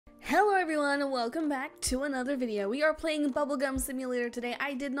Hello everyone and welcome back to another video. We are playing Bubblegum Simulator today.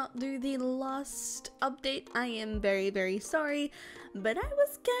 I did not do the last update. I am very sorry, but I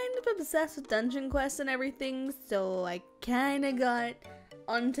was kind of obsessed with dungeon quests and everything, so I kind of got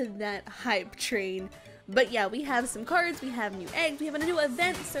onto that hype train. But yeah, we have some cards, we have new eggs, we have a new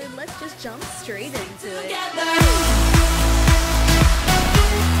event, so let's just jump straight into it. I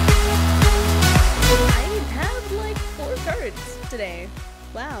have like 4 cards today.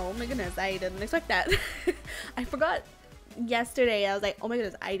 Wow, oh my goodness, I didn't expect that. I forgot yesterday, I was like, oh my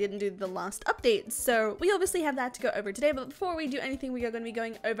goodness, I didn't do the last update. So we obviously have that to go over today, but before we do anything, we are going to be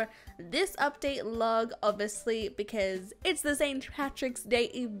going over this update log, obviously, because it's the St. Patrick's Day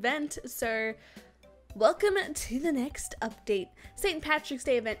event. So welcome to the next update. St. Patrick's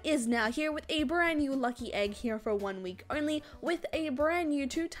Day event is now here with a brand new lucky egg here for 1 week only, with a brand new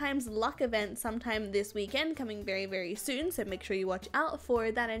 2x luck event sometime this weekend coming very soon, so make sure you watch out for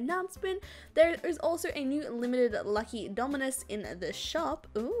that announcement. There is also a new limited lucky Dominus in the shop,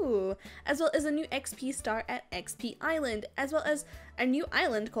 ooh, as well as a new XP star at XP Island, as well as a new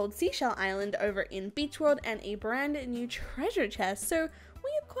island called Seashell Island over in Beach World, and a brand new treasure chest. So we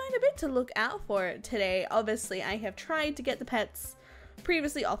have quite a bit to look out for today. Obviously, I have tried to get the pets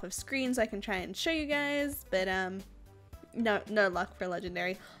previously off of screen so I can try and show you guys, but no luck for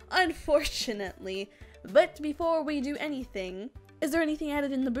legendary, unfortunately. But before we do anything, is there anything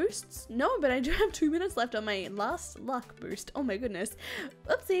added in the boosts? No, but I do have 2 minutes left on my last luck boost. Oh my goodness,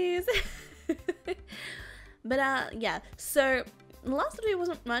 whoopsies. But yeah, so the last video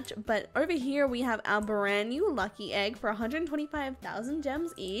wasn't much, but over here we have our brand new lucky egg for 125,000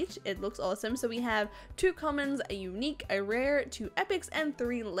 gems each. It looks awesome. So we have 2 commons, a unique, a rare, 2 epics, and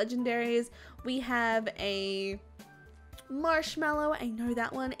 3 legendaries. We have a marshmallow, I know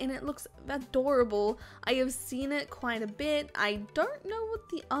that one, and it looks adorable. I have seen it quite a bit. I don't know what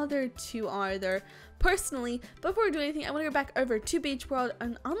the other 2 are though, personally. Before we do anything, I want to go back over to Beach World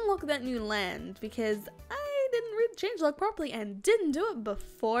and unlock that new land, because I didn't read the changelog properly and didn't do it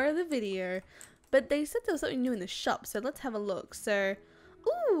before the video. But they said there was something new in the shop, so let's have a look. So,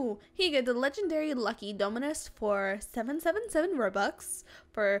 ooh, here you go, the legendary lucky Dominus for 777 Robux,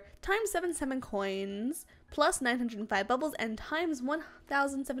 for times 77 coins, plus 905 bubbles, and times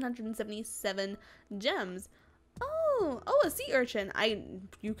 1,777 gems. Oh, a sea urchin.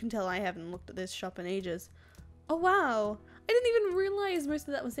 You can tell I haven't looked at this shop in ages. Oh wow, I didn't even realize most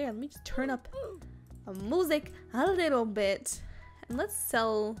of that was there. Let me just turn up music a little bit, and let's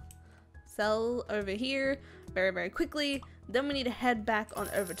sell over here very quickly. Then we need to head back on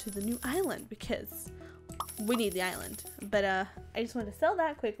over to the new island because we need the island. But I just want to sell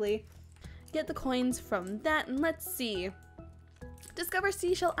that quickly, get the coins from that, and let's see. Discover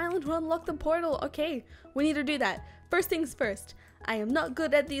Seashell Island to unlock the portal. Okay, we need to do that. First things first, I am not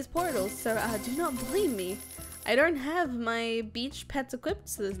good at these portals, so do not blame me. I don't have my beach pets equipped,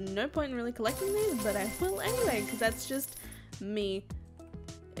 so there's no point in really collecting these, but I will anyway, because that's just me.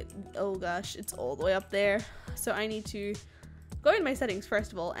 Oh gosh, it's all the way up there. So I need to go in my settings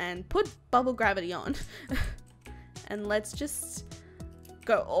first of all and put bubble gravity on. And let's just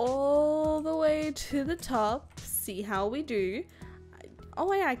go all the way to the top, see how we do.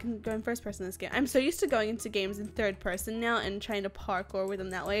 Oh yeah, I can go in first person in this game. I'm so used to going into games in third person now and trying to parkour with them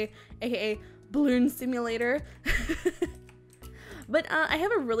that way, aka Balloon Simulator. But I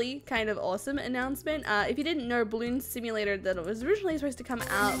have a really kind of awesome announcement. If you didn't know, Balloon Simulator, that was originally supposed to come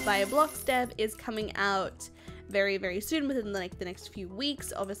out by Roblox dev, is coming out very soon, within the next few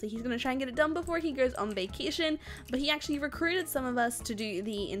weeks. Obviously he's gonna try and get it done before he goes on vacation, but he actually recruited some of us to do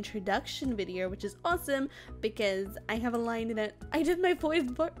the introduction video, which is awesome because I have a line in it. I did my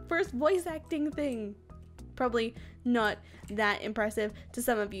first voice acting thing. Probably not that impressive to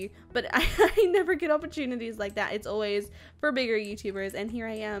some of you, but I never get opportunities like that. It's always for bigger YouTubers, and here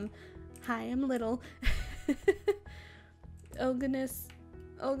I am. Hi, I'm little. Oh goodness,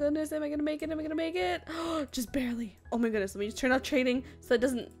 am I gonna make it? Oh, just barely. Oh my goodness, let me just turn off trading so it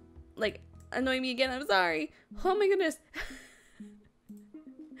doesn't like annoy me again. I'm sorry. Oh my goodness.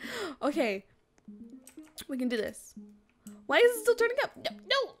 Okay, we can do this. Why is it still turning up?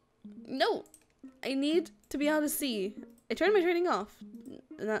 No, I need to be able to see. I turned my trading off.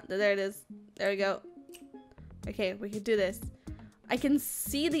 There it is. There we go. Okay, we can do this. I can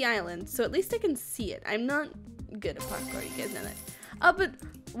see the island, so at least I can see it. I'm not good at parkour, you guys know that. But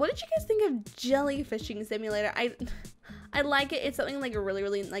what did you guys think of Jellyfishing Simulator? I like it. It's something like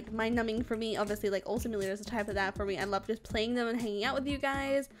really like mind-numbing for me. Obviously, like all simulators are type of that for me. I love just playing them and hanging out with you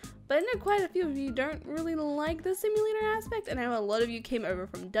guys. But I know quite a few of you don't really like the simulator aspect, and I know a lot of you came over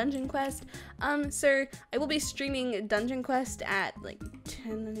from Dungeon Quest. So I will be streaming Dungeon Quest at like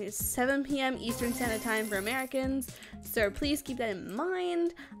 7 p.m. Eastern Standard Time for Americans. So please keep that in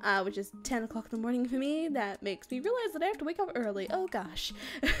mind, which is 10 o'clock in the morning for me. That makes me realize that I have to wake up early. Oh gosh.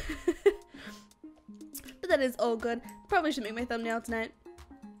 But that is all good. Probably should make my thumbnail tonight.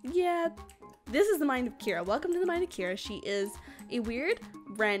 Yeah, this is the mind of Kira. Welcome to the mind of Kira. She is a weird,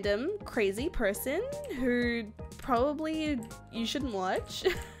 random, crazy person who probably you shouldn't watch.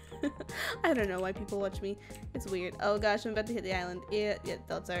 I don't know why people watch me. It's weird. Oh gosh, I'm about to hit the island. Yeah,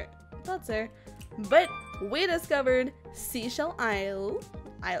 thoughts are. But we discovered Seashell Isle.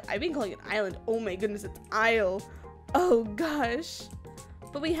 I've been calling it island. Oh my goodness, it's Isle. Oh gosh.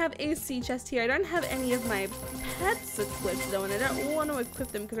 But we have a sea chest here. I don't have any of my pets equipped though, and I don't want to equip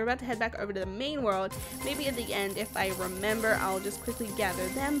them because we're about to head back over to the main world. Maybe at the end, if I remember, I'll just quickly gather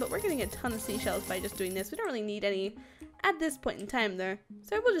them. But we're getting a ton of seashells by just doing this. We don't really need any at this point in time though.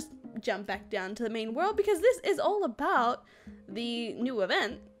 So we'll just jump back down to the main world because this is all about the new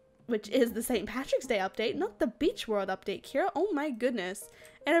event, which is the St. Patrick's Day update, not the Beach World update, Kira. Oh my goodness.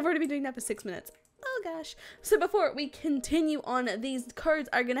 And I've already been doing that for 6 minutes. Oh gosh. So before we continue on, these cards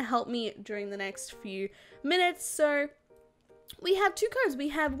are going to help me during the next few minutes. So we have two cards. We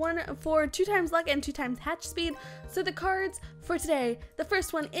have one for 2 times luck and 2 times hatch speed. So the cards for today, the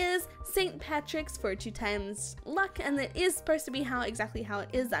first one is St. Patrick's for 2 times luck, and it is supposed to be exactly how it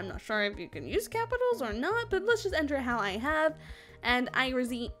is. I'm not sure if you can use capitals or not, but let's just enter how I have. And I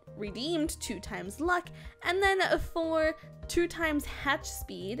redeemed 2 times luck, and then for 2 times hatch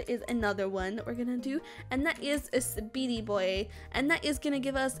speed is another one that we're gonna do, and that is a speedy boy, and that is gonna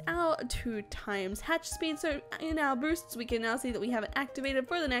give us our 2 times hatch speed. So in our boosts we can now see that we have it activated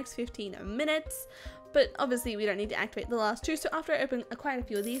for the next 15 minutes, but obviously we don't need to activate the last 2. So after I open quite a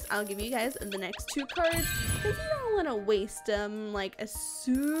few of these, I'll give you guys the next 2 cards, because you don't want to waste them like as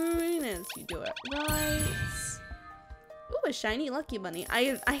soon as you do it right. Ooh, a shiny Lucky Bunny.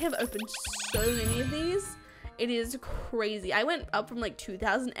 I have opened so many of these. It is crazy. I went up from like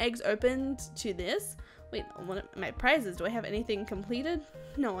 2,000 eggs opened to this. Wait, what are my prizes? Do I have anything completed?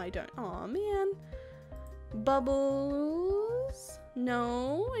 No, I don't. Aw, man. Bubbles.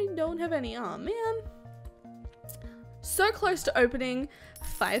 No, I don't have any. Aw, man. So close to opening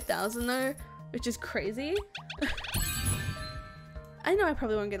 5,000 though, which is crazy. I know I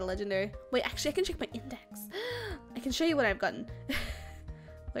probably won't get a legendary. Wait, actually I can check my index. I can show you what I've gotten.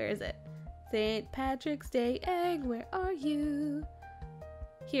 Where is it? St. Patrick's Day egg, where are you?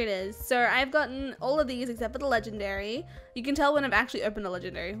 Here it is. So I've gotten all of these except for the legendary. You can tell when I've actually opened a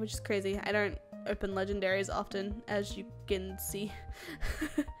legendary, which is crazy. I don't open legendaries often, as you can see.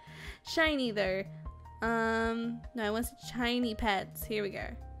 Shiny though. No, I want shiny pets. Here we go.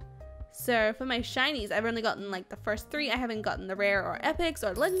 So for my shinies, I've only gotten like the first 3. I haven't gotten the rare or epics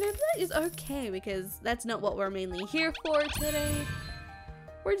or legendary, but that is okay because that's not what we're mainly here for today.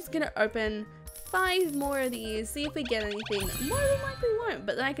 We're just gonna open 5 more of these, see if we get anything. More than likely we won't,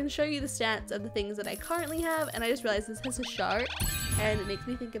 but then I can show you the stats of the things that I currently have, and I just realized this has a shark, and it makes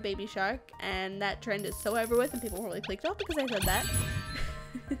me think of Baby Shark, and that trend is so over with, and people really clicked off because I said that.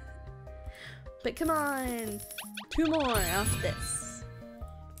 But come on, 2 more after this.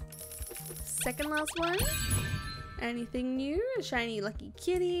 Second last one. Anything new? A shiny Lucky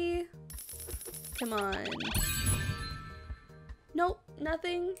Kitty. Come on. Nope,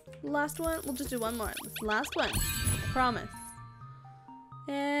 nothing. Last one. We'll just do 1 more. This last one. I promise.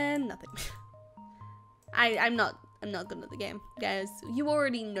 And nothing. I'm not good at the game, guys. You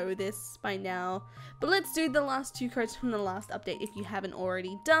already know this by now. But let's do the last 2 cards from the last update if you haven't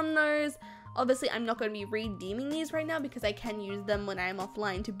already done those. Obviously, I'm not going to be redeeming these right now because I can use them when I'm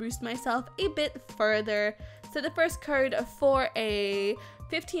offline to boost myself a bit further. So the first card for a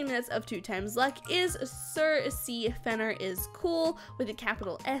 15 minutes of 2 times luck is Sir C. Fenner is cool with a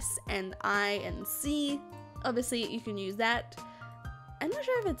capital S and I and C. Obviously, you can use that. I'm not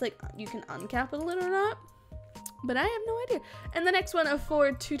sure if it's like you can uncapital it or not, but I have no idea. And the next one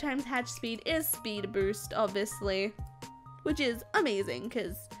for 2 times hatch speed is speed boost, obviously, which is amazing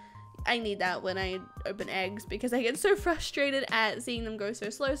because I need that when I open eggs because I get so frustrated at seeing them go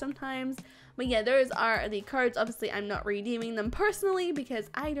so slow sometimes. But yeah, those are the cards. Obviously, I'm not redeeming them personally because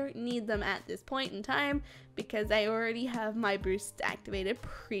I don't need them at this point in time because I already have my boosts activated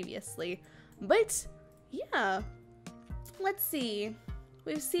previously. But yeah, let's see.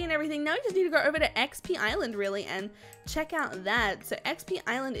 we've seen everything. Now we just need to go over to XP Island, really, and check out that. So XP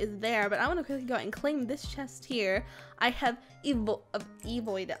Island is there, but I want to quickly go and claim this chest here. I have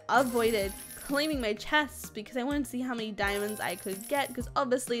avoided claiming my chests because I wanted to see how many diamonds I could get, because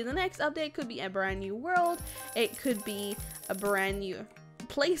obviously the next update could be a brand new world. It could be a brand new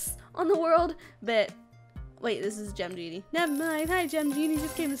place on the world, but wait, this is Gem Genie. Never mind. Hi, Gem Genie.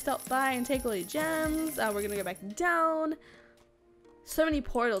 Just came to stop by and take all your gems. We're gonna go back down. So many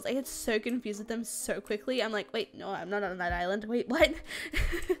portals. I get so confused with them so quickly. I'm like, wait, no, I'm not on that island. Wait, what?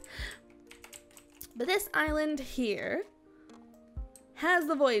 But this island here has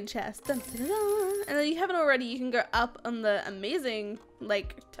the void chest. Dun, dun, dun, dun. And then you haven't already, you can go up on the amazing,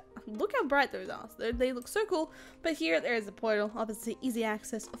 like, look how bright those are. They look so cool. But here there is a portal. Obviously easy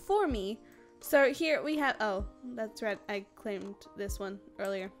access for me. So here we have, oh, that's right, I claimed this one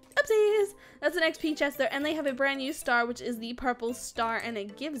earlier. Oopsies! That's an XP chest there, and they have a brand new star, which is the purple star, and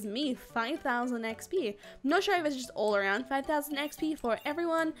it gives me 5,000 XP. I'm not sure if it's just all around 5,000 XP for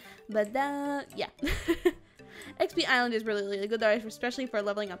everyone, but yeah. XP Island is really, really good though, especially for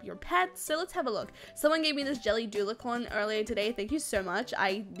leveling up your pets. So let's have a look. Someone gave me this jelly doulacorn earlier today. Thank you so much.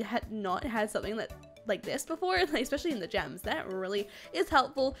 I had not had something that like this before, especially in the gems. That really is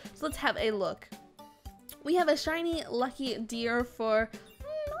helpful. So let's have a look. We have a shiny lucky deer for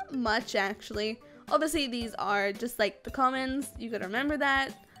not much actually. Obviously these are just like the commons, you gotta remember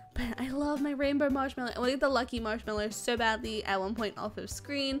that. But I love my rainbow marshmallow. I want to get the lucky marshmallow so badly at one point off of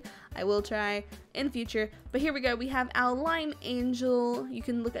screen. I will try in future. But here we go. We have our lime angel. You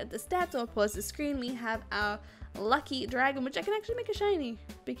can look at the stats or pause the screen. We have our lucky dragon, which I can actually make a shiny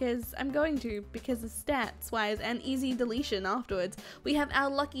because I'm going to, because of stats wise, and easy deletion afterwards. We have our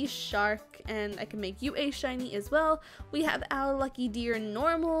lucky shark, and I can make you a shiny as well. We have our lucky deer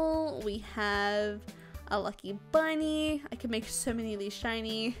normal. We have a lucky bunny. I can make so many of these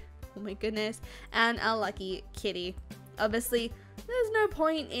shiny. Oh my goodness. And a lucky kitty. Obviously, there's no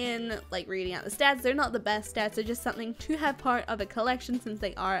point in like reading out the stats. They're not the best stats. They're just something to have part of a collection since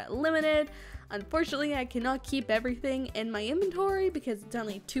they are limited. Unfortunately, I cannot keep everything in my inventory because it's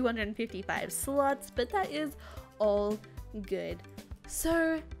only 255 slots, but that is all good.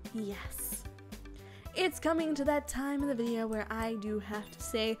 So, yes. It's coming to that time of the video where I do have to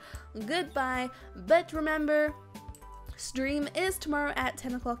say goodbye, but remember, stream is tomorrow at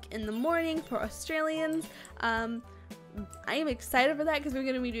 10 o'clock in the morning for Australians. I am excited for that because we're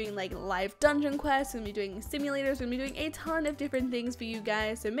going to be doing like live dungeon quests, we're going to be doing simulators, we're going to be doing a ton of different things for you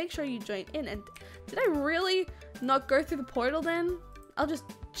guys, so make sure you join in. And did I really not go through the portal then? I'll just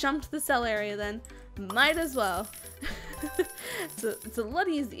jump to the cell area then. Might as well. It's a lot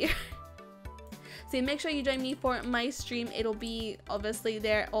easier. So make sure you join me for my stream. It'll be obviously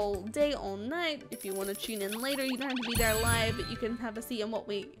there all day, all night. If you want to tune in later, you don't have to be there live, but you can have a see on what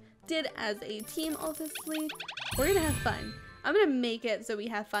we did as a team, obviously. We're gonna have fun. I'm gonna make it so we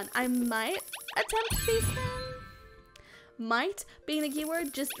have fun. I might attempt face cam. Might being the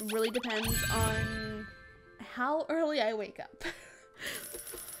keyword, just really depends on how early I wake up.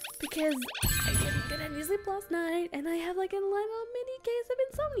 Because I didn't get any sleep last night, and I have like a little mini case of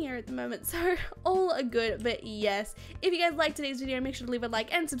insomnia at the moment, so all good. But yes, if you guys liked today's video, make sure to leave a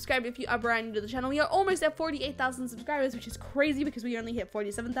like and subscribe if you are brand new to the channel. We are almost at 48,000 subscribers, which is crazy because we only hit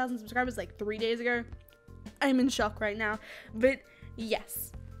 47,000 subscribers like 3 days ago. I'm in shock right now, but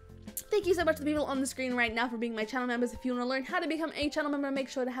yes. Thank you so much to the people on the screen right now for being my channel members. If you want to learn how to become a channel member, make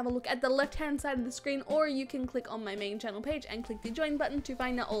sure to have a look at the left-hand side of the screen, or you can click on my main channel page and click the join button to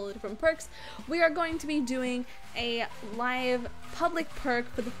find out all the different perks. We are going to be doing a live public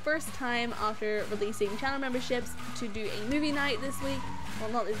perk for the first time after releasing channel memberships to do a movie night this week. Well,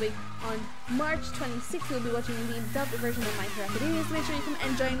 not this week. On March 26th, we'll be watching the dubbed version of My Hero Academia, so make sure you come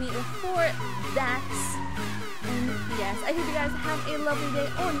and join me for that. And yes, I hope you guys have a lovely day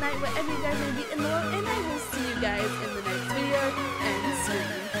or night wherever you guys may be in the world, and I will see you guys in the next video, and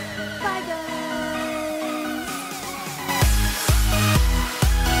see you.